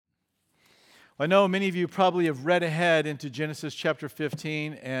I know many of you probably have read ahead into Genesis chapter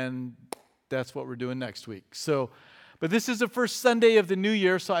 15, and that's what we're doing next week. But this is the first Sunday of the new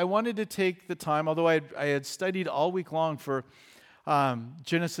year, so I wanted to take the time, although I had studied all week long for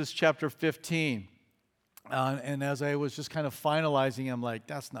Genesis chapter 15. And as I was just kind of finalizing, I'm like,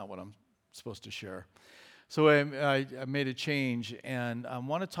 that's not what I'm supposed to share. So I made a change, and I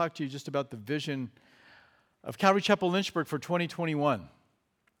want to talk to you just about the vision of Calvary Chapel Lynchburg for 2021.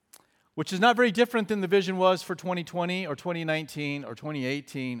 Which is not very different than the vision was for 2020 or 2019 or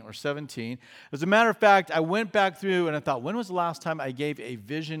 2018 or 17. As a matter of fact, I went back through and I thought, when was the last time I gave a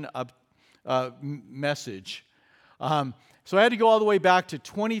vision message? So I had to go all the way back to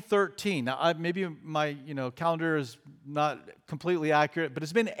 2013. Now, maybe my calendar is not completely accurate, but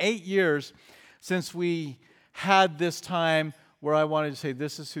it's been 8 years since we had this time where I wanted to say,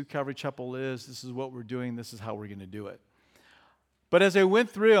 this is who Calvary Chapel is, this is what we're doing, this is how we're going to do it. But as I went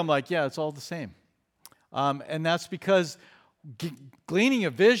through, I'm like, yeah, it's all the same. And that's because gleaning a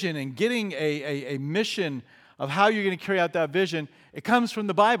vision and getting a mission of how you're going to carry out that vision, it comes from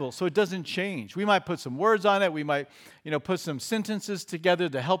the Bible, so it doesn't change. We might put some words on it. We might, put some sentences together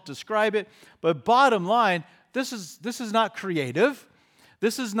to help describe it. But bottom line, this is not creative.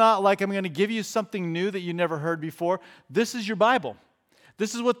 This is not like I'm going to give you something new that you never heard before. This is your Bible.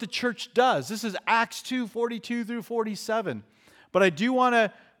 This is what the church does. This is Acts 2:42 through 47. But I do want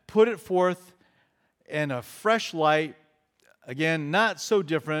to put it forth in a fresh light. Again, not so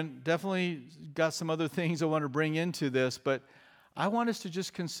different. Definitely got some other things I want to bring into this. But I want us to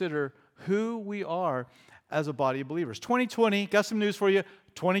just consider who we are as a body of believers. 2020, got some news for you.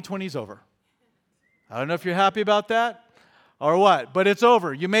 2020 is over. I don't know if you're happy about that or what, but it's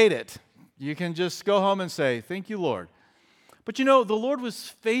over. You made it. You can just go home and say, thank you, Lord. But the Lord was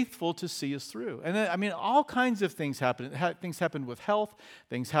faithful to see us through. And all kinds of things happened. Things happened with health.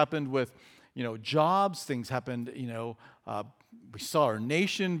 Things happened with, jobs. Things happened, we saw our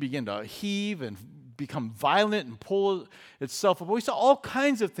nation begin to heave and become violent and pull itself up. We saw all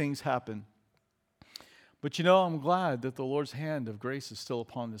kinds of things happen. But, I'm glad that the Lord's hand of grace is still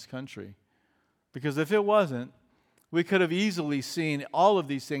upon this country. Because if it wasn't, we could have easily seen all of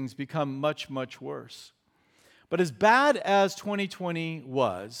these things become much, much worse. But as bad as 2020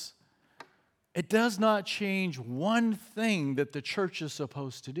 was, it does not change one thing that the church is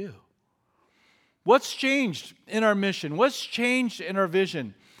supposed to do. What's changed in our mission? What's changed in our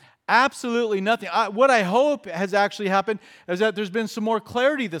vision? Absolutely nothing. What I hope has actually happened is that there's been some more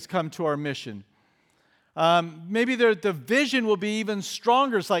clarity that's come to our mission. Maybe the vision will be even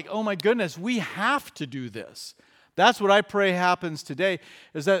stronger. It's like, oh my goodness, we have to do this. That's what I pray happens today,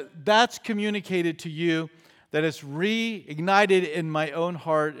 is that that's communicated to you, that it's reignited in my own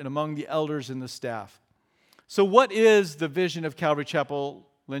heart and among the elders and the staff. So what is the vision of Calvary Chapel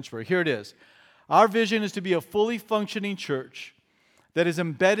Lynchburg? Here it is. Our vision is to be a fully functioning church that is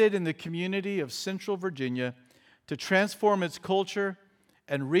embedded in the community of Central Virginia to transform its culture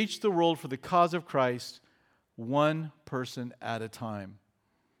and reach the world for the cause of Christ, one person at a time.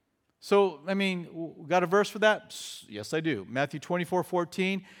 So, got a verse for that? Yes, I do. Matthew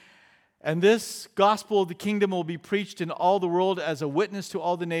 24:14. And this gospel of the kingdom will be preached in all the world as a witness to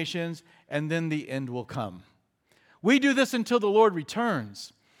all the nations, and then the end will come. We do this until the Lord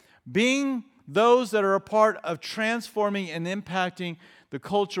returns. Being those that are a part of transforming and impacting the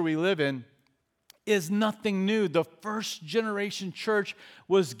culture we live in is nothing new. The first generation church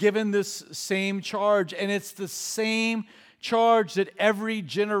was given this same charge, and it's the same charge that every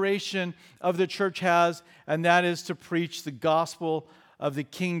generation of the church has, and that is to preach the gospel of the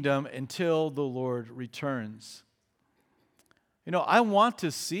kingdom until the Lord returns. I want to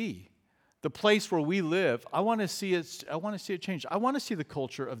see the place where we live. I want to see it change. I want to see the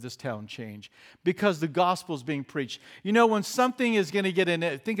culture of this town change because the gospel is being preached. When something is going to get in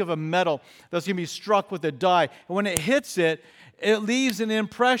it, think of a metal that's going to be struck with a die. And when it hits it, it leaves an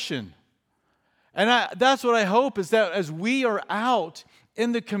impression. And that's what I hope, is that as we are out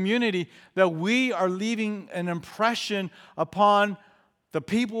in the community, that we are leaving an impression upon the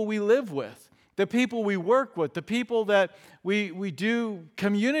people we live with, the people we work with, the people that we do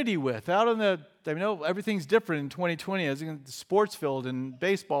community with. Out in everything's different in 2020, as in the sports field and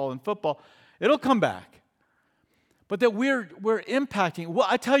baseball and football. It'll come back. But that we're impacting. Well,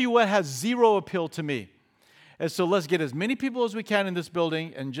 I tell you what has zero appeal to me. And so let's get as many people as we can in this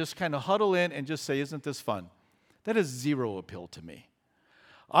building and just kind of huddle in and just say, isn't this fun? That has zero appeal to me.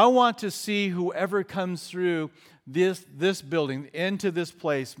 I want to see whoever comes through this building, into this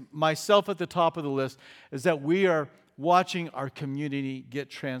place, myself at the top of the list, is that we are watching our community get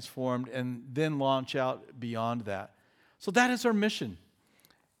transformed and then launch out beyond that. So that is our mission.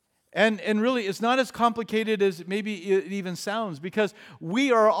 And really, it's not as complicated as maybe it even sounds, because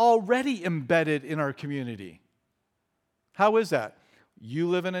we are already embedded in our community. How is that? You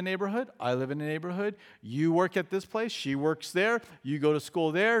live in a neighborhood, I live in a neighborhood, you work at this place, she works there, you go to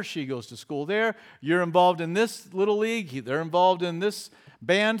school there, she goes to school there, you're involved in this little league, they're involved in this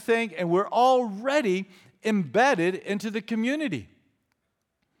band thing, and we're already embedded into the community.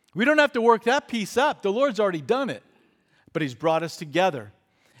 We don't have to work that piece up. The Lord's already done it, but He's brought us together.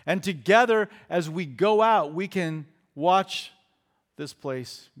 And together, as we go out, we can watch this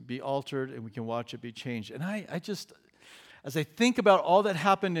place be altered and we can watch it be changed. And I just, as I think about all that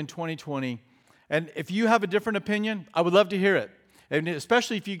happened in 2020, and if you have a different opinion, I would love to hear it. And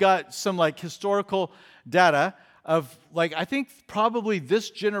especially if you got some like historical data of like, I think probably this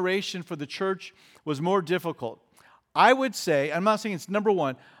generation for the church was more difficult. I would say, I'm not saying it's number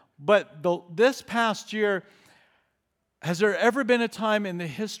one, but this past year, has there ever been a time in the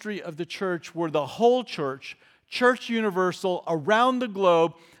history of the church where the whole church, Church Universal, around the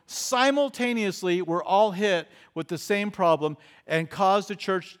globe, simultaneously were all hit with the same problem and caused the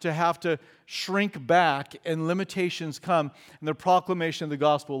church to have to shrink back and limitations come in the proclamation of the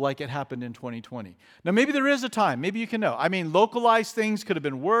gospel like it happened in 2020? Now, maybe there is a time. Maybe you can know. I mean, localized things could have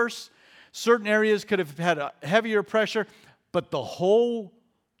been worse. Certain areas could have had a heavier pressure. But the whole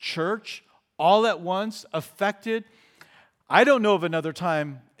church, all at once, affected. I don't know of another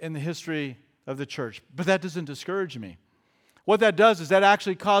time in the history of the church, but that doesn't discourage me. What that does is that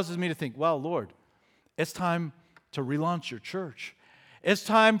actually causes me to think, well, Lord, it's time to relaunch your church. It's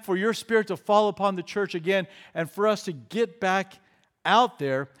time for your Spirit to fall upon the church again and for us to get back out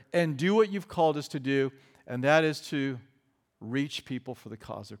there and do what you've called us to do, and that is to reach people for the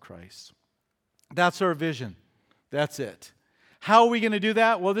cause of Christ. That's our vision. That's it. How are we going to do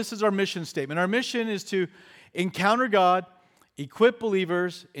that? Well, this is our mission statement. Our mission is to encounter God, equip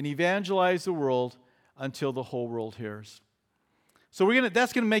believers, and evangelize the world until the whole world hears. So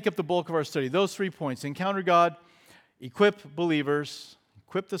that's going to make up the bulk of our study. Those 3 points: encounter God, equip believers,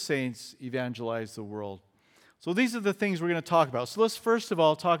 equip the saints, evangelize the world. So these are the things we're going to talk about. So let's first of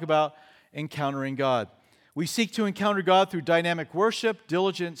all talk about encountering God. We seek to encounter God through dynamic worship,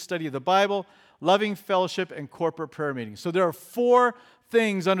 diligent study of the Bible, loving fellowship, and corporate prayer meetings. So there are 4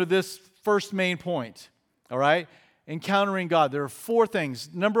 things under this first main point, all right? Encountering God. There are 4 things.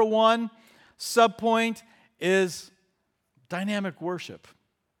 Number 1, subpoint, is dynamic worship.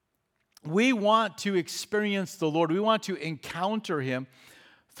 We want to experience the Lord. We want to encounter Him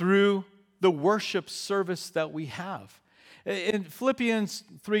through the worship service that we have. In Philippians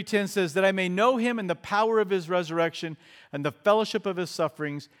 3:10 says, that I may know Him in the power of His resurrection and the fellowship of His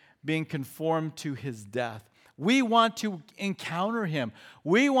sufferings, being conformed to His death. We want to encounter Him.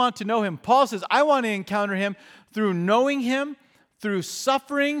 We want to know Him. Paul says, I want to encounter Him through knowing Him, through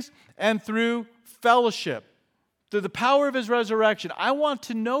sufferings, and through fellowship. Through the power of His resurrection, I want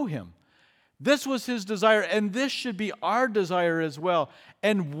to know Him. This was His desire, and this should be our desire as well.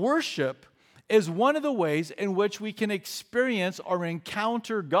 And worship is one of the ways in which we can experience or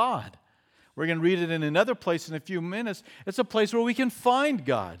encounter God. We're going to read it in another place in a few minutes. It's a place where we can find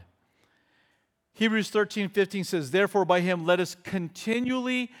God. Hebrews 13:15 says, therefore by Him let us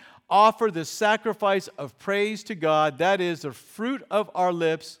continually offer the sacrifice of praise to God, that is the fruit of our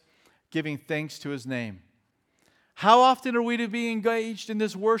lips, giving thanks to His name. How often are we to be engaged in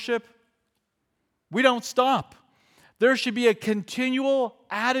this worship? We don't stop. There should be a continual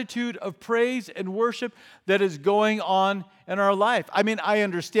attitude of praise and worship that is going on in our life. I mean, I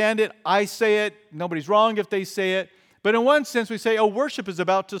understand it. I say it. Nobody's wrong if they say it. But in one sense, we say, oh, worship is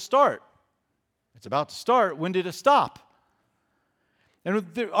about to start. It's about to start. When did it stop?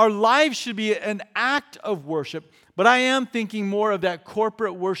 And our lives should be an act of worship. But I am thinking more of that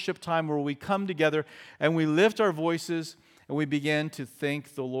corporate worship time where we come together and we lift our voices and we begin to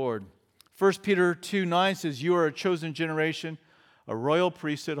thank the Lord. 1 Peter 2:9 says, you are a chosen generation, a royal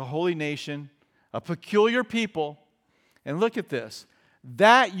priesthood, a holy nation, a peculiar people. And look at this,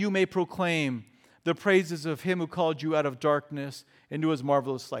 that you may proclaim the praises of Him who called you out of darkness into His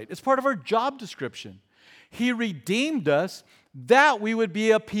marvelous light. It's part of our job description. He redeemed us that we would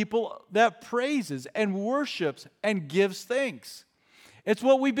be a people that praises and worships and gives thanks. It's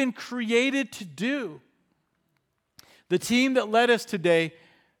what we've been created to do. The team that led us today,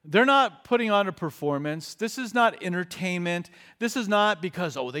 they're not putting on a performance. This is not entertainment. This is not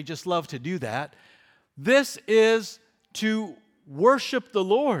because, they just love to do that. This is to worship the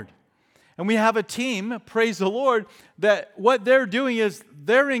Lord. And we have a team, praise the Lord, that what they're doing is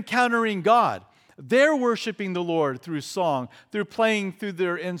they're encountering God. They're worshiping the Lord through song, through playing through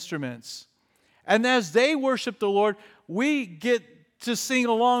their instruments. And as they worship the Lord, we get to sing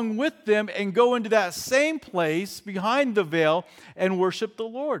along with them and go into that same place behind the veil and worship the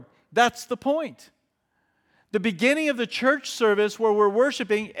Lord. That's the point. The beginning of the church service where we're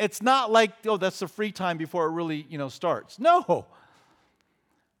worshiping, it's not like, oh, that's the free time before it really, starts. No.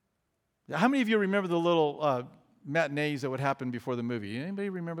 How many of you remember the little matinees that would happen before the movie? Anybody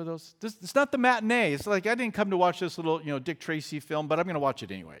remember those? It's not the matinee. It's like, I didn't come to watch this little, Dick Tracy film, but I'm going to watch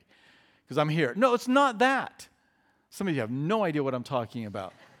it anyway because I'm here. No, it's not that. Some of you have no idea what I'm talking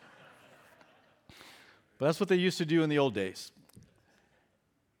about. But that's what they used to do in the old days.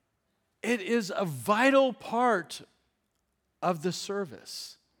 It is a vital part of the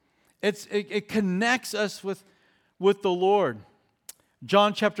service. It connects us with the Lord.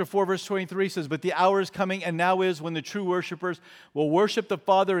 John chapter 4, verse 23 says, "But the hour is coming and now is when the true worshipers will worship the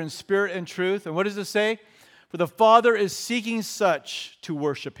Father in spirit and truth." And what does it say? "For the Father is seeking such to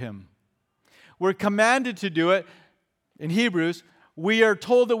worship Him." We're commanded to do it. In Hebrews, we are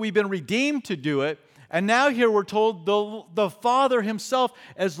told that we've been redeemed to do it. And now here we're told the Father Himself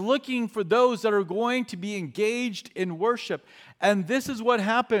is looking for those that are going to be engaged in worship. And this is what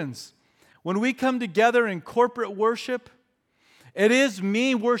happens. When we come together in corporate worship, it is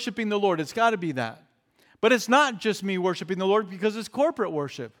me worshiping the Lord. It's got to be that. But it's not just me worshiping the Lord because it's corporate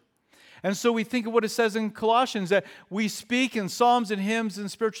worship. And so we think of what it says in Colossians, that we speak in psalms and hymns and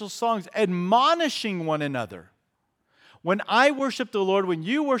spiritual songs, admonishing one another. When I worship the Lord, when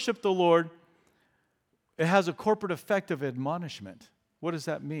you worship the Lord, it has a corporate effect of admonishment. What does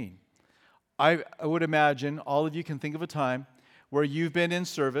that mean? I would imagine all of you can think of a time where you've been in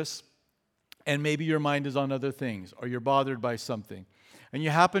service and maybe your mind is on other things or you're bothered by something. And you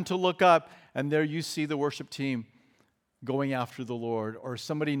happen to look up and there you see the worship team going after the Lord, or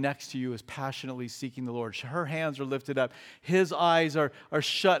somebody next to you is passionately seeking the Lord. Her hands are lifted up. His eyes are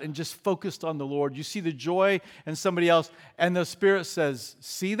shut and just focused on the Lord. You see the joy in somebody else, and the Spirit says,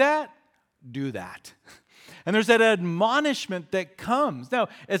 see that? Do that. And there's that admonishment that comes. Now,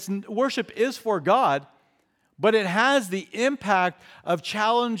 worship is for God, but it has the impact of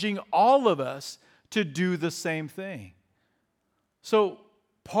challenging all of us to do the same thing. So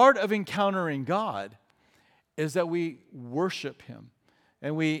part of encountering God is that we worship Him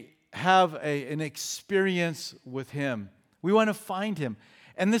and we have an experience with Him. We want to find Him.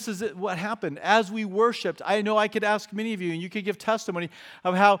 And this is what happened. As we worshiped, I know I could ask many of you, and you could give testimony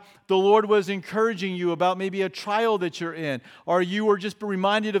of how the Lord was encouraging you about maybe a trial that you're in, or you were just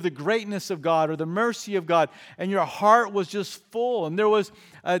reminded of the greatness of God or the mercy of God, and your heart was just full. And there was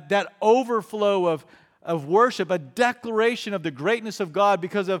that overflow of worship, a declaration of the greatness of God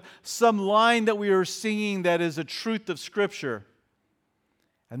because of some line that we are singing that is a truth of Scripture.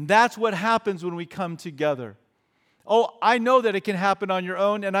 And that's what happens when we come together. Oh, I know that it can happen on your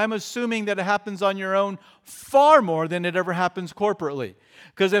own, and I'm assuming that it happens on your own far more than it ever happens corporately.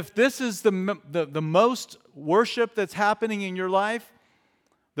 Because if this is the most worship that's happening in your life,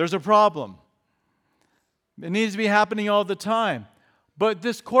 there's a problem. It needs to be happening all the time. But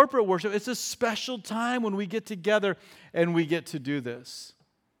this corporate worship, it's a special time when we get together and we get to do this.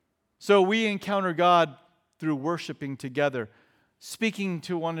 So we encounter God through worshiping together, speaking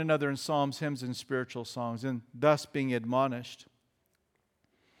to one another in psalms, hymns, and spiritual songs, and thus being admonished.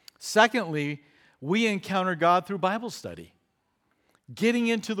 Secondly, we encounter God through Bible study, getting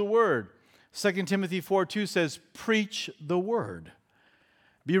into the Word. 2 Timothy 4:2 says, preach the Word.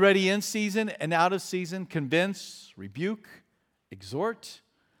 Be ready in season and out of season, convince, rebuke, exhort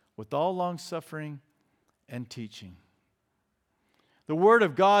with all long-suffering and teaching. The Word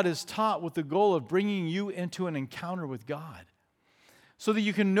of God is taught with the goal of bringing you into an encounter with God so that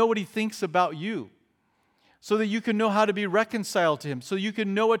you can know what He thinks about you, so that you can know how to be reconciled to Him, so you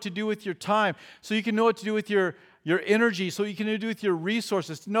can know what to do with your time, so you can know what to do with your energy, so you can do with your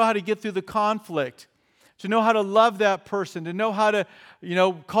resources, to know how to get through the conflict, to know how to love that person, to know how to,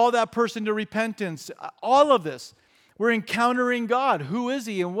 call that person to repentance. All of this. We're encountering God. Who is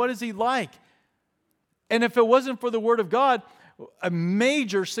He and what is He like? And if it wasn't for the Word of God, a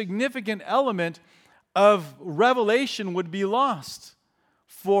major significant element of revelation would be lost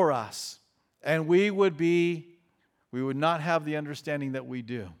for us. And we would not have the understanding that we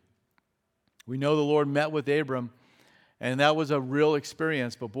do. We know the Lord met with Abram, and that was a real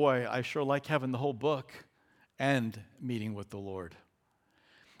experience. But boy, I sure like having the whole book and meeting with the Lord.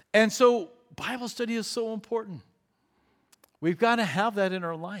 And so Bible study is so important. We've got to have that in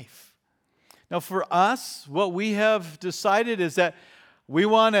our life. Now for us, what we have decided is that we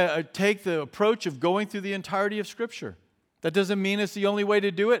want to take the approach of going through the entirety of Scripture. That doesn't mean it's the only way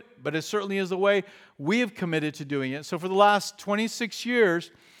to do it, but it certainly is the way we have committed to doing it. So for the last 26 years,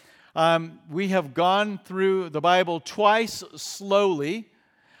 We have gone through the Bible twice slowly.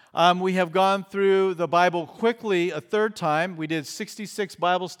 We have gone through the Bible quickly a third time. We did 66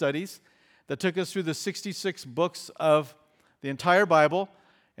 Bible studies that took us through the 66 books of the entire Bible.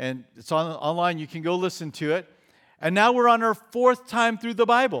 And it's online. You can go listen to it. And now we're on our fourth time through the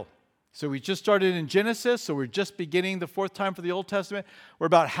Bible. So we just started in Genesis, so we're just beginning the fourth time for the Old Testament. We're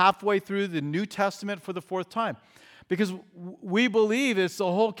about halfway through the New Testament for the fourth time. Because we believe it's the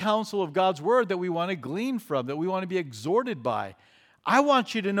whole counsel of God's Word that we want to glean from, that we want to be exhorted by. I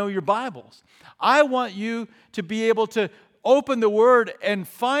want you to know your Bibles. I want you to be able to open the Word and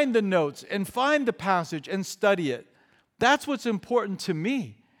find the notes and find the passage and study it. That's what's important to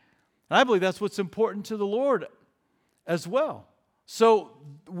me. And I believe that's what's important to the Lord as well. So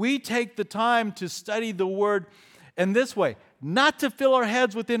we take the time to study the Word in this way, not to fill our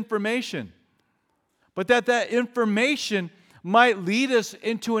heads with information, but that information might lead us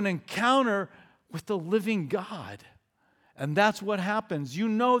into an encounter with the living God. And that's what happens. You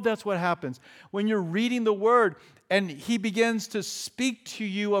know that's what happens. When you're reading the Word and He begins to speak to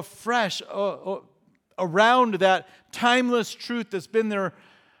you afresh around that timeless truth that's been there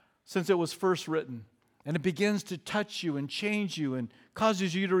since it was first written. And it begins to touch you and change you and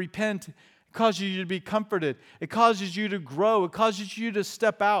causes you to repent. It causes you to be comforted. It causes you to grow. It causes you to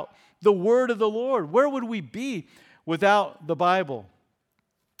step out. The Word of the Lord. Where would we be without the Bible?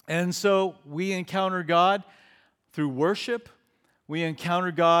 And so we encounter God through worship. We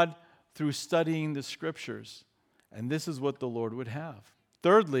encounter God through studying the Scriptures. And this is what the Lord would have.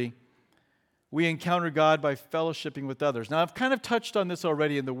 Thirdly, we encounter God by fellowshipping with others. Now, I've kind of touched on this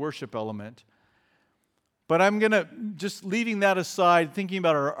already in the worship element. But I'm going to, just leaving that aside, thinking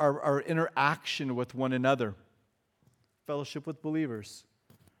about our interaction with one another. Fellowship with believers.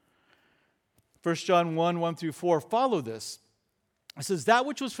 1 John 1 through 4, follow this. It says, that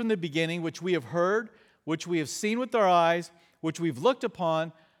which was from the beginning, which we have heard, which we have seen with our eyes, which we've looked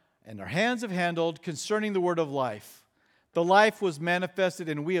upon, and our hands have handled, concerning the word of life. The life was manifested,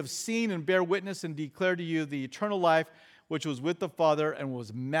 and we have seen and bear witness and declare to you the eternal life, which was with the Father and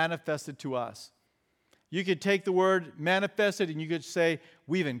was manifested to us. You could take the word manifested and you could say,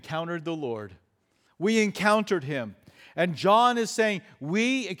 we've encountered the Lord. We encountered Him. And John is saying,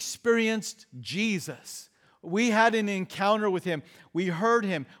 we experienced Jesus. We had an encounter with Him. We heard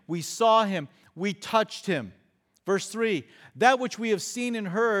Him. We saw Him. We touched Him. Verse 3, that which we have seen and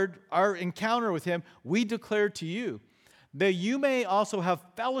heard, our encounter with Him, we declare to you, that you may also have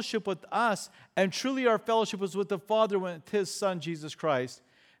fellowship with us, and truly our fellowship was with the Father and with His Son, Jesus Christ.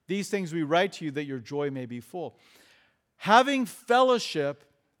 These things we write to you that your joy may be full. Having fellowship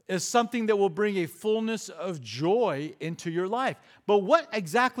is something that will bring a fullness of joy into your life. But what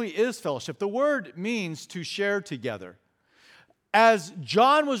exactly is fellowship? The word means to share together. As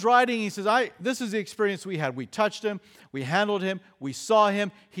John was writing, he says, this is the experience we had. We touched Him, we handled Him, we saw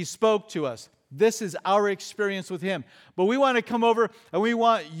Him, He spoke to us. This is our experience with Him. But we want to come over and we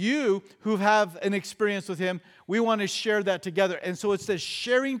want you who have an experience with Him, we want to share that together. And so it's the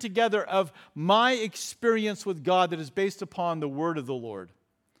sharing together of my experience with God that is based upon the word of the Lord.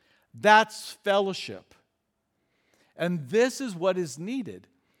 That's fellowship. And this is what is needed.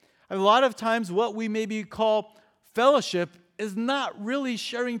 A lot of times what we maybe call fellowship is not really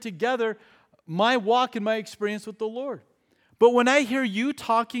sharing together my walk and my experience with the Lord. But when I hear you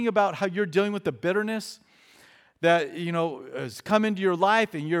talking about how you're dealing with the bitterness that, has come into your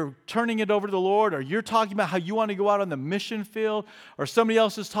life and you're turning it over to the Lord, or you're talking about how you want to go out on the mission field, or somebody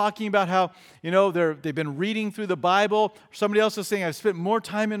else is talking about how, they've been reading through the Bible, or somebody else is saying, I've spent more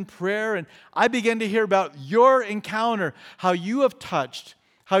time in prayer, and I begin to hear about your encounter, how you have touched,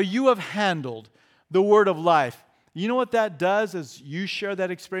 how you have handled the word of life. You know what that does as you share that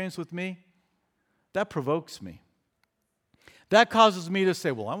experience with me? That provokes me. That causes me to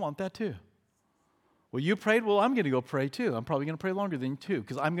say, well, I want that too. Well, you prayed? Well, I'm going to go pray too. I'm probably going to pray longer than you too,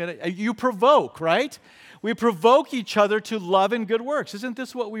 because you provoke, right? We provoke each other to love and good works. Isn't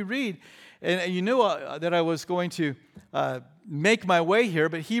this what we read? And you knew that I was going to make my way here,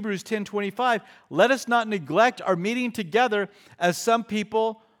 but Hebrews 10:25, let us not neglect our meeting together as some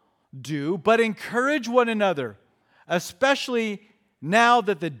people do, but encourage one another, especially now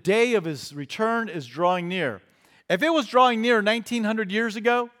that the day of His return is drawing near. If it was drawing near 1900 years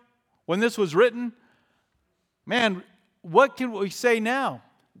ago, when this was written, man, what can we say now?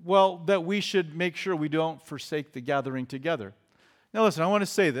 Well, that we should make sure we don't forsake the gathering together. Now listen, I want to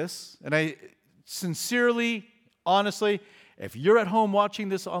say this, and I sincerely, honestly, if you're at home watching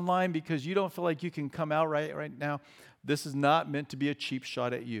this online because you don't feel like you can come out right now, this is not meant to be a cheap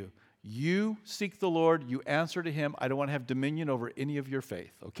shot at you. You seek the Lord. You answer to Him. I don't want to have dominion over any of your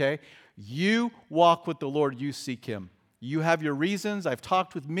faith, okay? You walk with the Lord. You seek Him. You have your reasons. I've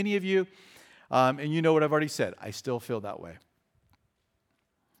talked with many of you, and you know what I've already said. I still feel that way.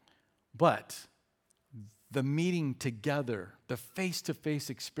 But the meeting together, the face-to-face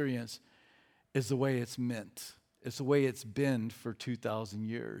experience is the way it's meant. It's the way it's been for 2,000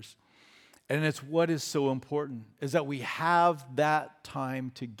 years. And it's what is so important, is that we have that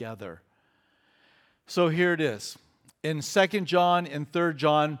time together. So here it is. In 2 John and 3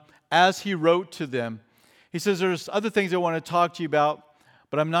 John, as he wrote to them, he says, there's other things I want to talk to you about,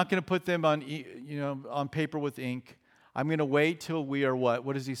 but I'm not going to put them on, on paper with ink. I'm going to wait till we are what?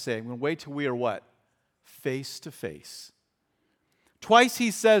 What does he say? I'm going to wait till we are what? Face to face. Twice he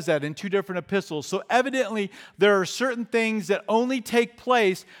says that in two different epistles. So evidently, there are certain things that only take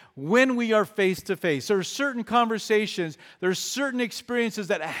place when we are face to face. There are certain conversations, there are certain experiences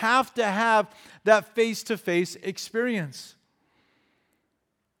that have to have that face to face experience.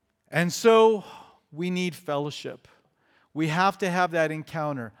 And so we need fellowship. We have to have that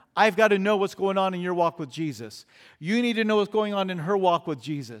encounter. I've got to know what's going on in your walk with Jesus. You need to know what's going on in her walk with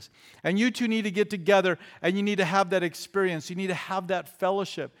Jesus. And you two need to get together and you need to have that experience. You need to have that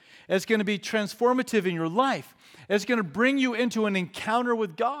fellowship. It's going to be transformative in your life. It's going to bring you into an encounter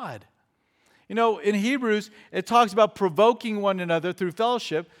with God. You know, in Hebrews, it talks about provoking one another through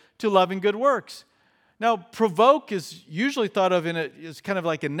fellowship to love and good works. Now, provoke is usually thought of as kind of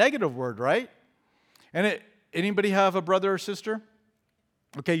like a negative word, right? And anybody have a brother or sister?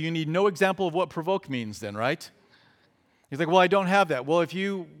 Okay, you need no example of what provoke means then, right? He's like, well, I don't have that. Well, if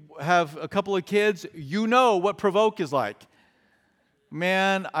you have a couple of kids, you know what provoke is like.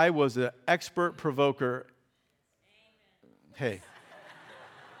 Man, I was an expert provoker. Hey.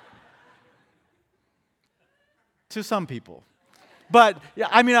 To some people. But, yeah,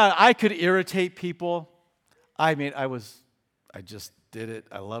 I could irritate people. I just did it.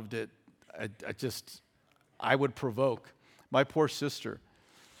 I loved it. I would provoke. My poor sister.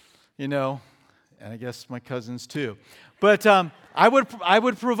 And I guess my cousins too. But I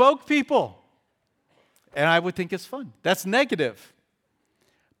would provoke people. And I would think it's fun. That's negative.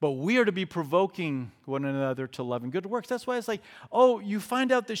 But we are to be provoking one another to love and good works. That's why it's like, oh, you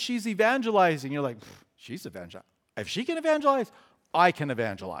find out that she's evangelizing. You're like, she's evangelizing. If she can evangelize, I can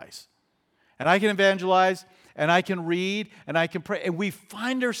evangelize. And I can evangelize, and I can read, and I can pray. And we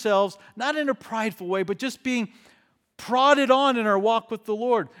find ourselves, not in a prideful way, but just being prodded on in our walk with the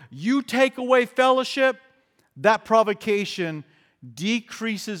Lord. You take away fellowship, that provocation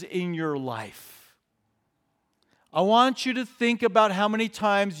decreases in your life. I want you to think about how many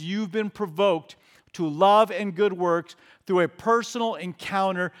times you've been provoked to love and good works through a personal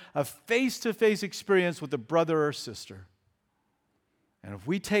encounter, a face-to-face experience with a brother or sister. And if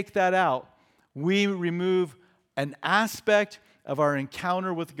we take that out, we remove an aspect of our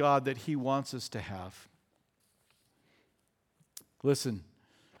encounter with God that He wants us to have. Listen,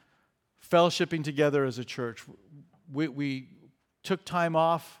 fellowshipping together as a church, we took time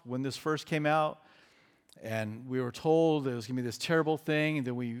off when this first came out, and we were told it was going to be this terrible thing, and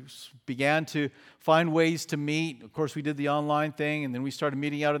then we began to find ways to meet. Of course, we did the online thing, and then we started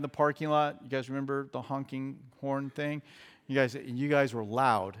meeting out in the parking lot. You guys remember the honking horn thing? You guys were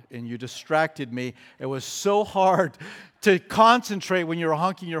loud, and you distracted me. It was so hard to concentrate when you were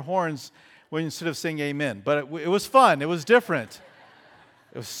honking your horns instead of saying amen. But it was fun. It was different.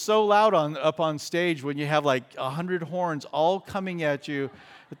 It was so loud up on stage when you have like 100 horns all coming at you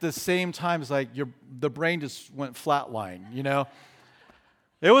at the same time. It's like the brain just went flatline,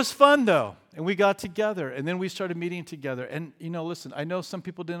 It was fun though, and we got together, and then we started meeting together. And listen, I know some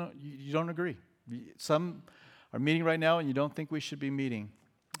people you don't agree. Some are meeting right now, and you don't think we should be meeting.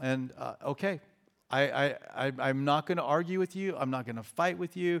 And okay, I'm not going to argue with you. I'm not going to fight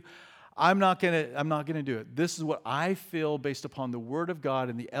with you. I'm not going to do it. This is what I feel based upon the Word of God,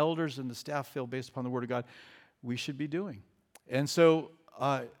 and the elders and the staff feel based upon the Word of God we should be doing. And so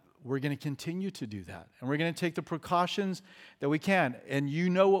we're going to continue to do that. And we're going to take the precautions that we can. And you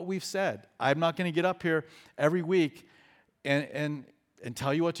know what we've said. I'm not going to get up here every week and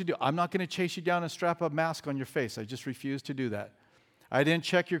tell you what to do. I'm not going to chase you down and strap a mask on your face. I just refuse to do that. I didn't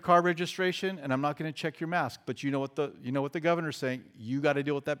check your car registration, and I'm not going to check your mask. But you know what the governor's saying. You got to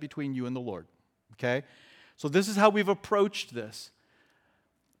deal with that between you and the Lord. Okay? So this is how we've approached this.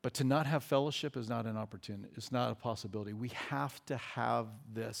 But to not have fellowship is not an opportunity. It's not a possibility. We have to have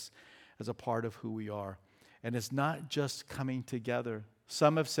this as a part of who we are. And it's not just coming together.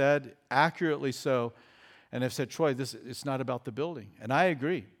 Some have said, accurately so, and have said, Troy, it's not about the building. And I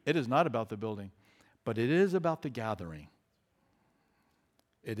agree. It is not about the building. But it is about the gathering.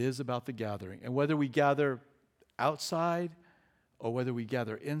 It is about the gathering. And whether we gather outside or whether we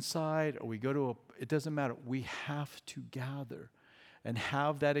gather inside or we go to it doesn't matter. We have to gather and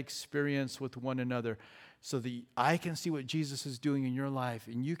have that experience with one another so that I can see what Jesus is doing in your life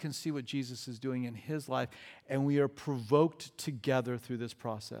and you can see what Jesus is doing in his life, and we are provoked together through this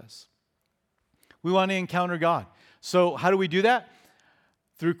process. We want to encounter God. So how do we do that?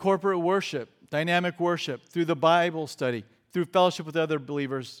 Through corporate worship, dynamic worship, through the Bible study, through fellowship with other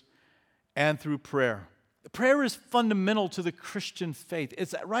believers, and through prayer. Prayer is fundamental to the Christian faith.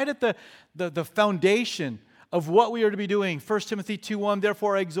 It's right at the foundation of what we are to be doing. 1 Timothy 2:1,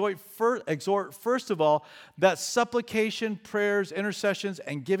 therefore I exhort first of all that supplication, prayers, intercessions,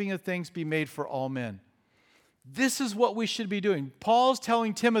 and giving of thanks be made for all men. This is what we should be doing. Paul's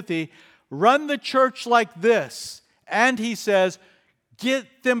telling Timothy, run the church like this. And he says,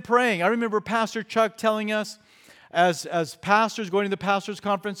 get them praying. I remember Pastor Chuck telling us, as pastors going to the pastors'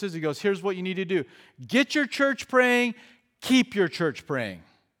 conferences, he goes, here's what you need to do. Get your church praying, keep your church praying.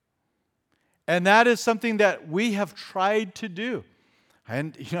 And that is something that we have tried to do.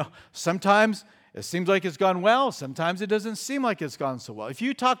 And, sometimes it seems like it's gone well. Sometimes it doesn't seem like it's gone so well. If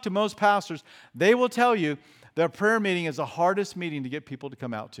you talk to most pastors, they will tell you that a prayer meeting is the hardest meeting to get people to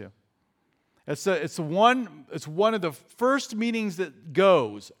come out to. It's one of the first meetings that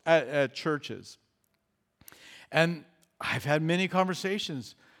goes at churches. And I've had many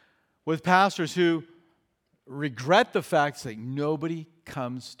conversations with pastors who regret the fact that nobody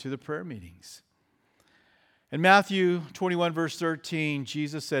comes to the prayer meetings. In Matthew 21, verse 13,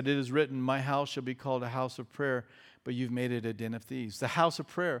 Jesus said, it is written, my house shall be called a house of prayer, but you've made it a den of thieves. The house of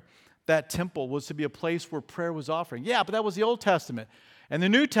prayer, that temple, was to be a place where prayer was offering. Yeah, but that was the Old Testament. And the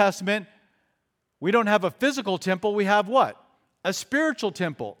New Testament, we don't have a physical temple. We have what? A spiritual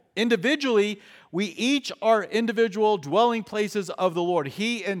temple. Individually, we each are individual dwelling places of the Lord.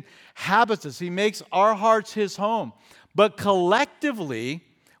 He inhabits us. He makes our hearts his home. But collectively,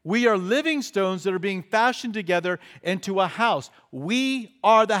 we are living stones that are being fashioned together into a house. We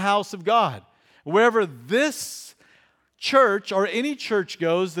are the house of God. Wherever this church or any church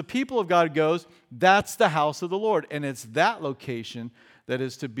goes, the people of God goes, that's the house of the Lord. And it's that location that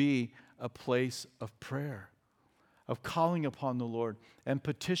is to be a place of prayer, of calling upon the Lord and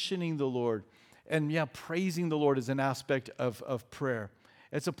petitioning the Lord. And praising the Lord is an aspect of prayer.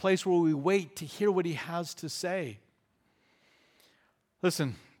 It's a place where we wait to hear what he has to say.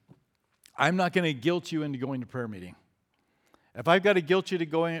 Listen, I'm not going to guilt you into going to prayer meeting. If I've got to guilt you to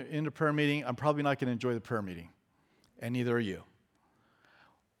go into prayer meeting, I'm probably not going to enjoy the prayer meeting. And neither are you.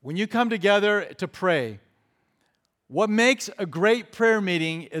 When you come together to pray, what makes a great prayer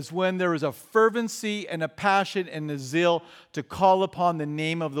meeting is when there is a fervency and a passion and a zeal to call upon the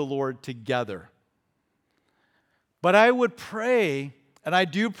name of the Lord together. But I would pray, and I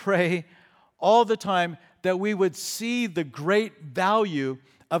do pray all the time, that we would see the great value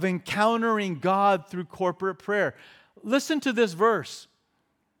of encountering God through corporate prayer. Listen to this verse.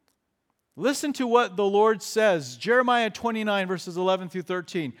 Listen to what the Lord says. Jeremiah 29, verses 11 through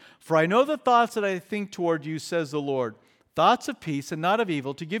 13. For I know the thoughts that I think toward you, says the Lord, thoughts of peace and not of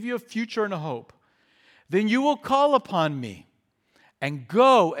evil, to give you a future and a hope. Then you will call upon me and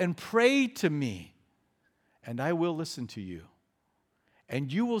go and pray to me, and I will listen to you.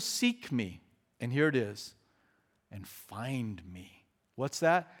 And you will seek me, and here it is, and find me. What's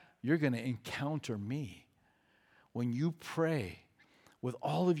that? You're going to encounter me. When you pray with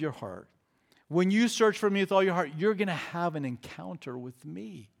all of your heart, when you search for me with all your heart, you're going to have an encounter with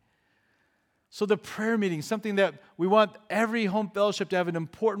me. So the prayer meeting, something that we want every home fellowship to have an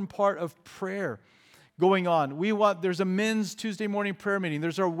important part of prayer going on. There's a men's Tuesday morning prayer meeting.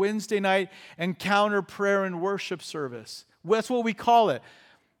 There's our Wednesday night encounter prayer and worship service. That's what we call it.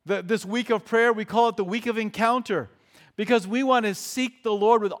 This week of prayer, we call it the week of encounter, because we want to seek the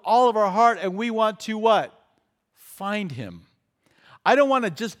Lord with all of our heart, and we want to what? Find him. I don't want to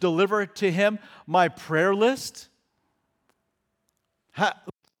just deliver to him my prayer list.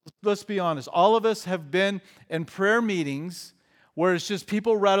 Let's be honest. All of us have been in prayer meetings where it's just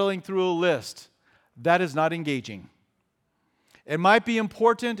people rattling through a list. That is not engaging. It might be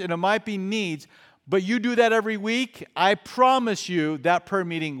important and it might be needs, but you do that every week, I promise you that prayer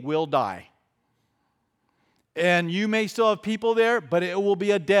meeting will die. And you may still have people there, but it will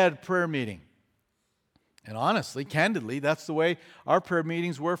be a dead prayer meeting. And honestly, candidly, that's the way our prayer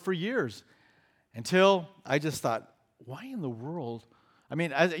meetings were for years. Until I just thought, why in the world? I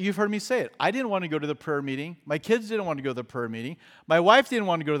mean, you've heard me say it. I didn't want to go to the prayer meeting. My kids didn't want to go to the prayer meeting. My wife didn't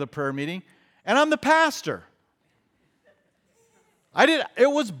want to go to the prayer meeting. And I'm the pastor. It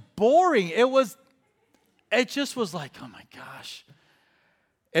was boring. It just was like, oh my gosh.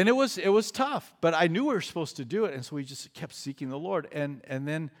 And it was tough, but I knew we were supposed to do it, and so we just kept seeking the Lord. And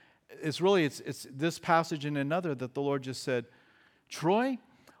then it's this passage and another that the Lord just said, Troy,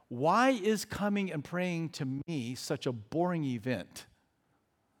 why is coming and praying to me such a boring event?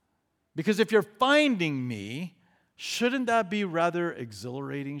 Because if you're finding me, shouldn't that be rather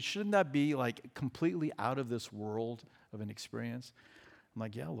exhilarating? Shouldn't that be like completely out of this world of an experience? I'm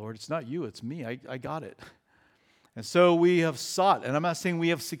like, yeah, Lord, it's not you, it's me. I got it. And so we have sought, and I'm not saying we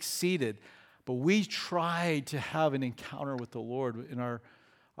have succeeded, but we tried to have an encounter with the Lord in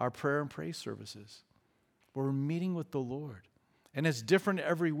our prayer and praise services. We're meeting with the Lord. And it's different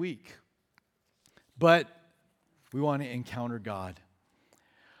every week. But we want to encounter God.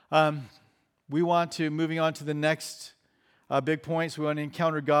 We want to, moving on to the next big points, we want to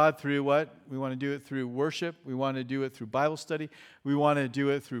encounter God through what? We want to do it through worship. We want to do it through Bible study. We want to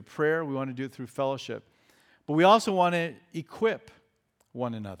do it through prayer. We want to do it through fellowship. But we also want to equip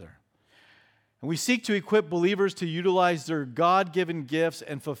one another. And we seek to equip believers to utilize their God-given gifts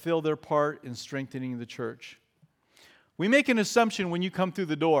and fulfill their part in strengthening the church. We make an assumption when you come through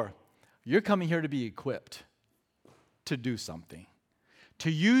the door. You're coming here to be equipped to do something, to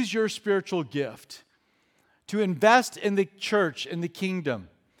use your spiritual gift, to invest in the church, in the kingdom.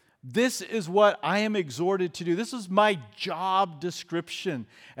 This is what I am exhorted to do. This is my job description,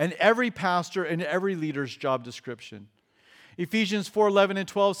 and every pastor and every leader's job description. Ephesians 4:11 and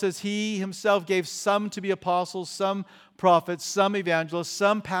 12 says, He himself gave some to be apostles, some prophets, some evangelists,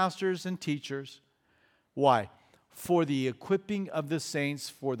 some pastors and teachers. Why? For the equipping of the saints,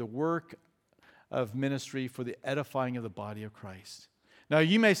 for the work of ministry, for the edifying of the body of Christ. Now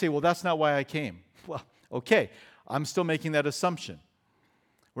you may say, well, that's not why I came. Well, okay, I'm still making that assumption.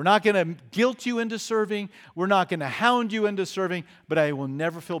 We're not going to guilt you into serving. We're not going to hound you into serving, but I will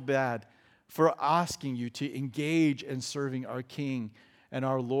never feel bad for asking you to engage in serving our King and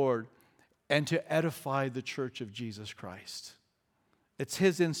our Lord and to edify the church of Jesus Christ. It's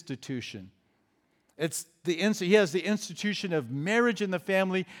His institution. He has the institution of marriage in the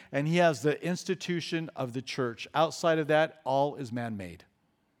family, and He has the institution of the church. Outside of that, all is man-made.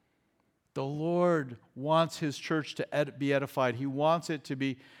 The Lord wants His church to be edified. He wants it to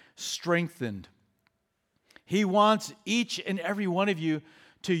be strengthened. He wants each and every one of you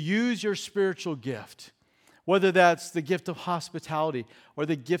to use your spiritual gift, whether that's the gift of hospitality or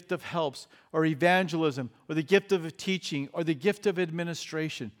the gift of helps or evangelism or the gift of teaching or the gift of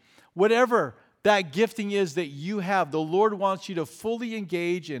administration. Whatever that gifting is that you have, the Lord wants you to fully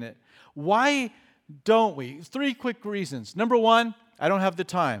engage in it. Why don't we? 3 quick reasons. Number 1, I don't have the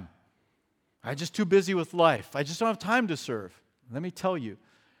time. I'm just too busy with life. I just don't have time to serve. Let me tell you,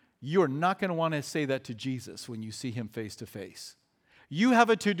 you are not going to want to say that to Jesus when you see Him face to face. You have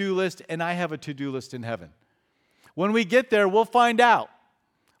a to-do list, and I have a to-do list in heaven. When we get there, we'll find out.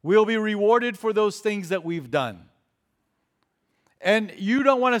 We'll be rewarded for those things that we've done. And you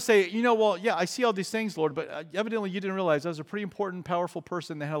don't want to say, well, yeah, I see all these things, Lord, but evidently you didn't realize I was a pretty important, powerful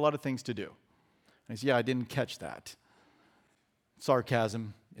person that had a lot of things to do. And I say, yeah, I didn't catch that.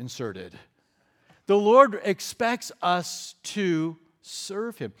 Sarcasm inserted. The Lord expects us to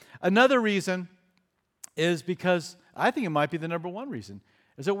serve Him. Another reason is because, I think it might be the number 1 reason,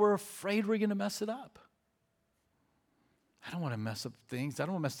 is that we're afraid we're going to mess it up. I don't want to mess up things. I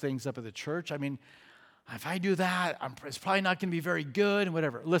don't want to mess things up at the church. I mean, if I do that, it's probably not going to be very good and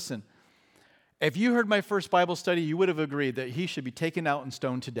whatever. Listen, if you heard my first Bible study, you would have agreed that he should be taken out and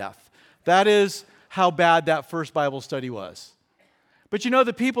stoned to death. That is how bad that first Bible study was. But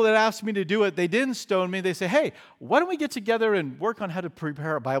the people that asked me to do it, they didn't stone me. They say, hey, why don't we get together and work on how to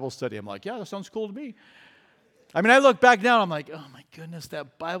prepare a Bible study? I'm like, yeah, that sounds cool to me. I mean, I look back now, I'm like, oh my goodness,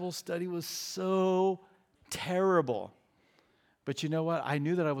 that Bible study was so terrible. But you know what? I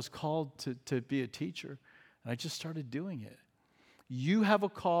knew that I was called to be a teacher, and I just started doing it. You have a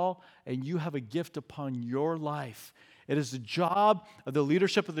call, and you have a gift upon your life. It is the job of the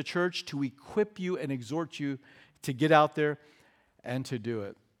leadership of the church to equip you and exhort you to get out there and to do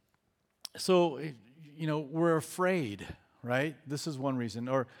it. So, we're afraid, right? This is one reason.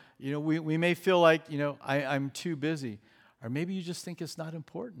 Or, we may feel like, I'm too busy. Or maybe you just think it's not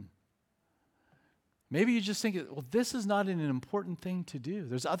important. Maybe you just think, well, this is not an important thing to do.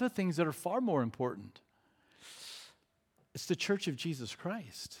 There's other things that are far more important. It's the church of Jesus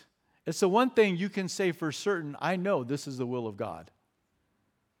Christ. It's the one thing you can say for certain, I know this is the will of God,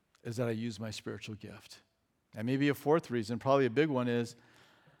 is that I use my spiritual gift. And maybe a 4th reason, probably a big one, is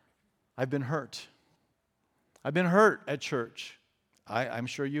I've been hurt. I've been hurt at church. I'm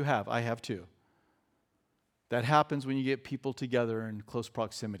sure you have. I have too. That happens when you get people together in close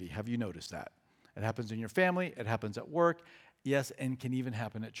proximity. Have you noticed that? It happens in your family. It happens at work. Yes, and can even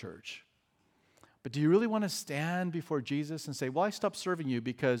happen at church. But do you really want to stand before Jesus and say, well, I stopped serving you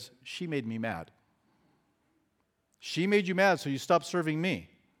because she made me mad? She made you mad, so you stopped serving me.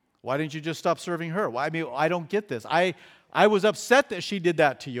 Why didn't you just stop serving her? Well, I mean, I don't get this. I was upset that she did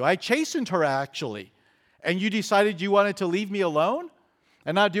that to you. I chastened her, actually. And you decided you wanted to leave me alone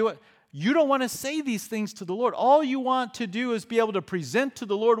and not do it? You don't want to say these things to the Lord. All you want to do is be able to present to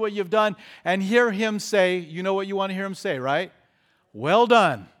the Lord what you've done and hear Him say, you know what you want to hear Him say, right? Well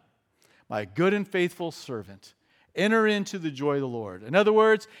done, my good and faithful servant. Enter into the joy of the Lord. In other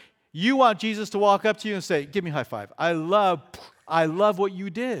words, you want Jesus to walk up to you and say, give me a high five. I love what you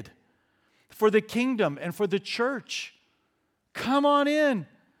did for the kingdom and for the church. Come on in.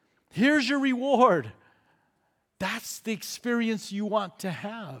 Here's your reward. That's the experience you want to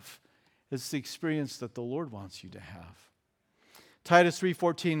have. It's the experience that the Lord wants you to have. Titus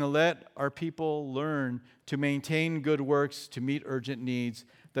 3:14, let our people learn to maintain good works to meet urgent needs,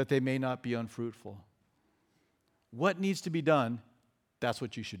 that they may not be unfruitful. What needs to be done? That's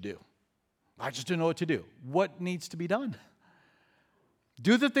what you should do. I just don't know what to do. What needs to be done?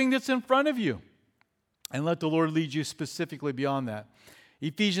 Do the thing that's in front of you, and let the Lord lead you specifically beyond that.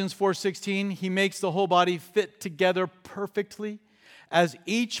 Ephesians 4:16, He makes the whole body fit together perfectly. As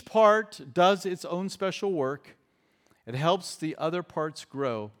each part does its own special work, it helps the other parts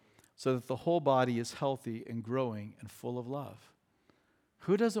grow so that the whole body is healthy and growing and full of love.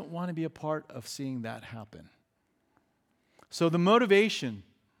 Who doesn't want to be a part of seeing that happen? So the motivation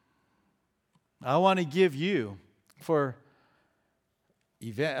I want to give you for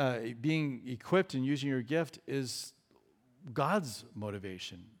being equipped and using your gift is God's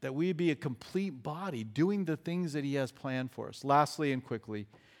motivation, that we be a complete body doing the things that He has planned for us. Lastly and quickly,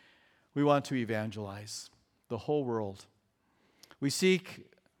 we want to evangelize the whole world. We seek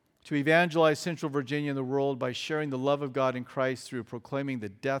to evangelize Central Virginia and the world by sharing the love of God in Christ through proclaiming the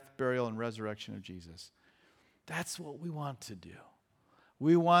death, burial, and resurrection of Jesus. That's what we want to do.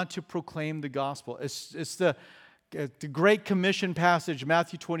 We want to proclaim the gospel. It's the Great Commission passage,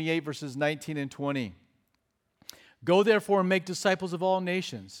 Matthew 28, verses 19 and 20. Go therefore and make disciples of all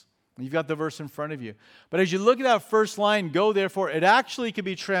nations. You've got the verse in front of you. But as you look at that first line, go therefore, it actually could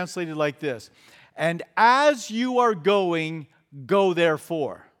be translated like this. And as you are going, go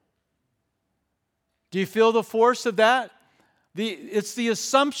therefore. Do you feel the force of that? It's the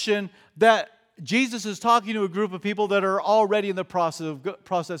assumption that Jesus is talking to a group of people that are already in the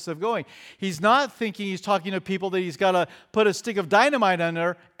process of going. He's not thinking He's talking to people that He's got to put a stick of dynamite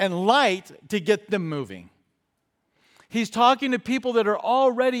under and light to get them moving. He's talking to people that are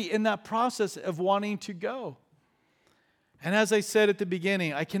already in that process of wanting to go. And as I said at the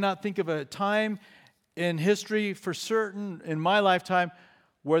beginning, I cannot think of a time in history for certain in my lifetime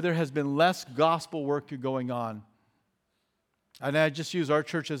where there has been less gospel work going on. And I just use our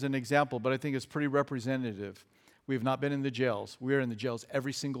church as an example, but I think it's pretty representative. We have not been in the jails. We are in the jails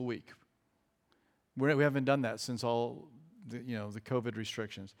every single week. We haven't done that since all the COVID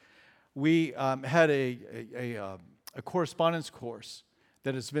restrictions. We had a correspondence course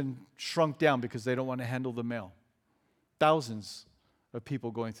that has been shrunk down because they don't want to handle the mail. Thousands of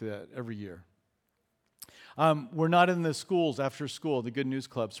people going through that every year. We're not in the schools after school, the Good News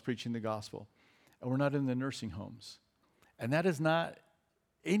Clubs preaching the gospel. And we're not in the nursing homes. And that is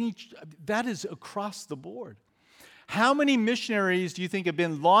across the board. How many missionaries do you think have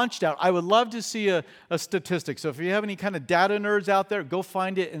been launched out? I would love to see a statistic. So if you have any kind of data nerds out there, go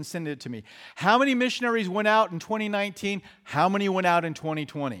find it and send it to me. How many missionaries went out in 2019? How many went out in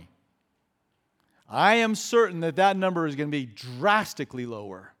 2020? I am certain that number is going to be drastically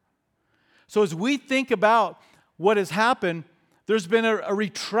lower. So as we think about what has happened, there's been a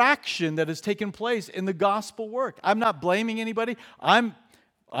retraction that has taken place in the gospel work. I'm not blaming anybody. I'm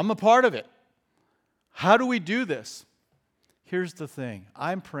a part of it. How do we do this? Here's the thing.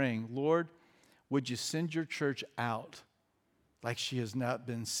 I'm praying, Lord, would you send your church out like she has not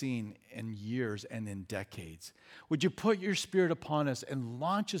been seen in years and in decades? Would you put your Spirit upon us and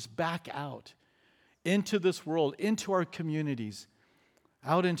launch us back out into this world, into our communities,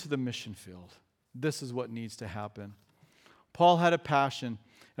 out into the mission field? This is what needs to happen. Paul had a passion.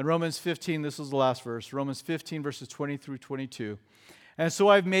 In Romans 15, this is the last verse, Romans 15, verses 20 through 22. And so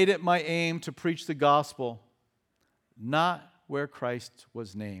I've made it my aim to preach the gospel, not where Christ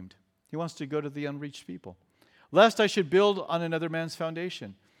was named. He wants to go to the unreached people. Lest I should build on another man's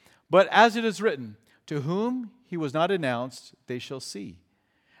foundation. But as it is written, to whom he was not announced, they shall see.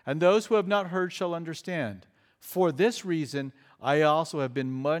 And those who have not heard shall understand. For this reason, I also have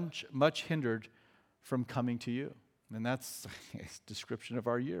been much hindered from coming to you. And that's a description of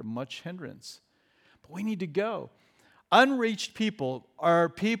our year, much hindrance. But we need to go. Unreached people are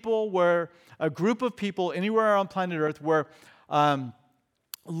people where a group of people anywhere on planet Earth where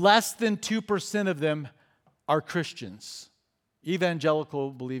less than 2% of them are Christians,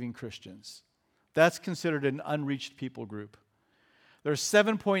 evangelical believing Christians. That's considered an unreached people group. There are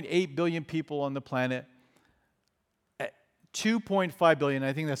 7.8 billion people on the planet. 2.5 billion,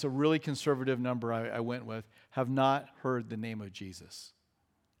 I think that's a really conservative number I went with, have not heard the name of Jesus.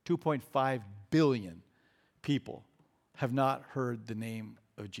 2.5 billion people have not heard the name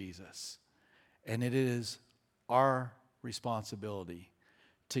of Jesus. And it is our responsibility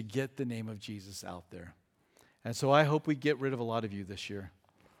to get the name of Jesus out there. And so I hope we get rid of a lot of you this year,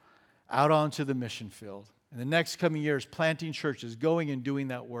 out onto the mission field. In the next coming years, planting churches, going and doing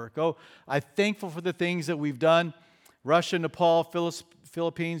that work. Oh, I'm thankful for the things that we've done. Russia, Nepal,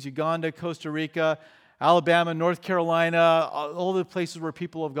 Philippines, Uganda, Costa Rica, Alabama, North Carolina, all the places where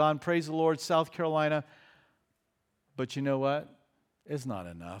people have gone. Praise the Lord, South Carolina. But you know what? It's not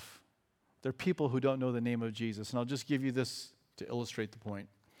enough. There are people who don't know the name of Jesus. And I'll just give you this to illustrate the point.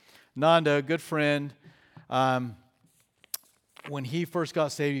 Nanda, a good friend, when he first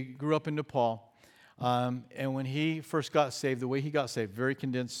got saved, he grew up in Nepal. And when he first got saved, the way he got saved, very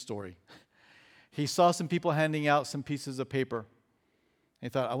condensed story. He saw some people handing out some pieces of paper. He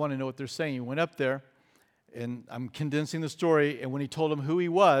thought, I want to know what they're saying. He went up there, and I'm condensing the story, and when he told them who he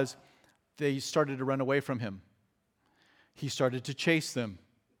was, they started to run away from him. He started to chase them.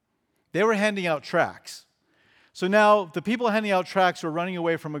 They were handing out tracts. So now the people handing out tracts are running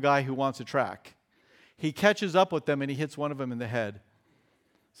away from a guy who wants a tract. He catches up with them, and he hits one of them in the head.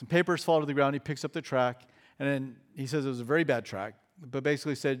 Some papers fall to the ground. He picks up the tract, and then he says it was a very bad tract, but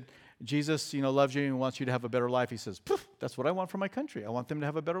basically said, Jesus, loves you and wants you to have a better life. He says, poof, that's what I want for my country. I want them to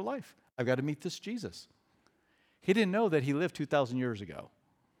have a better life. I've got to meet this Jesus. He didn't know that he lived 2,000 years ago.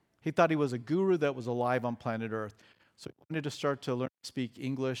 He thought he was a guru that was alive on planet Earth. So he wanted to start to learn to speak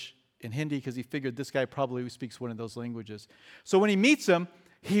English and Hindi because he figured this guy probably speaks one of those languages. So when he meets him,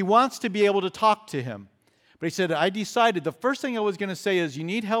 he wants to be able to talk to him. But he said, I decided the first thing I was going to say is you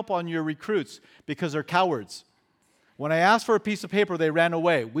need help on your recruits because they're cowards. When I asked for a piece of paper, they ran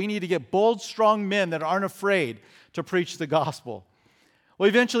away. We need to get bold, strong men that aren't afraid to preach the gospel. Well,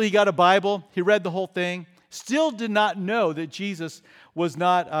 eventually he got a Bible. He read the whole thing. Still did not know that Jesus was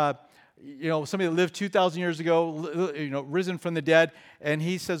not, somebody that lived 2,000 years ago, risen from the dead. And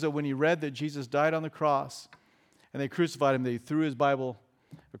he says that when he read that Jesus died on the cross and they crucified him, they threw his Bible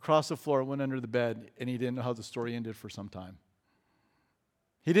across the floor, went under the bed, and he didn't know how the story ended for some time.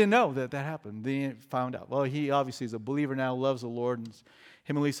 He didn't know that happened. Then he found out. Well, he obviously is a believer now, loves the Lord. And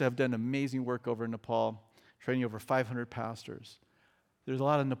him and Lisa have done amazing work over in Nepal, training over 500 pastors. There's a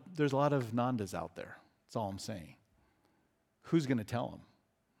lot of Nandas out there. That's all I'm saying. Who's going to tell them?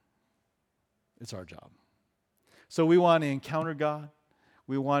 It's our job. So we want to encounter God.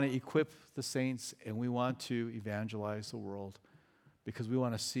 We want to equip the saints, and we want to evangelize the world because we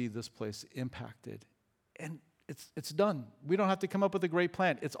want to see this place impacted. And it's done. We don't have to come up with a great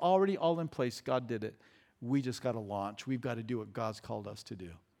plan. It's already all in place. God did it. We just got to launch. We've got to do what God's called us to do.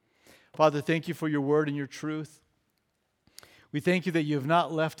 Father, thank you for your word and your truth. We thank you that you have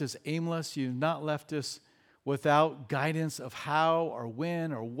not left us aimless. You have not left us without guidance of how or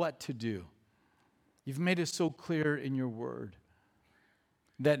when or what to do. You've made it so clear in your word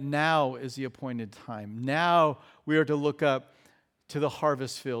that now is the appointed time. Now we are to look up to the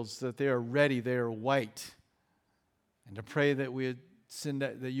harvest fields, that they are ready, they are white. And to pray that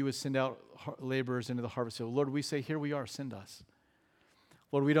you would send out laborers into the harvest field. Lord, we say, here we are, send us.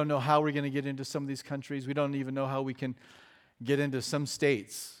 Lord, we don't know how we're going to get into some of these countries. We don't even know how we can get into some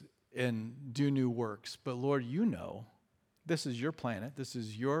states and do new works. But Lord, you know, this is your planet. This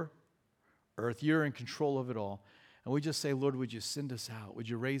is your earth. You're in control of it all. And we just say, Lord, would you send us out? Would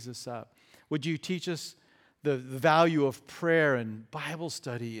you raise us up? Would you teach us the value of prayer and Bible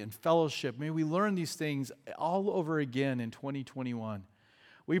study and fellowship? May we learn these things all over again in 2021.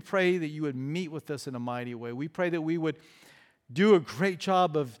 We pray that you would meet with us in a mighty way. We pray that we would do a great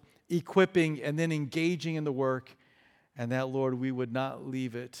job of equipping and then engaging in the work, and that, Lord, we would not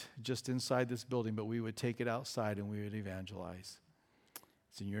leave it just inside this building, but we would take it outside and we would evangelize.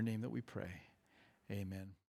 It's in your name that we pray. Amen.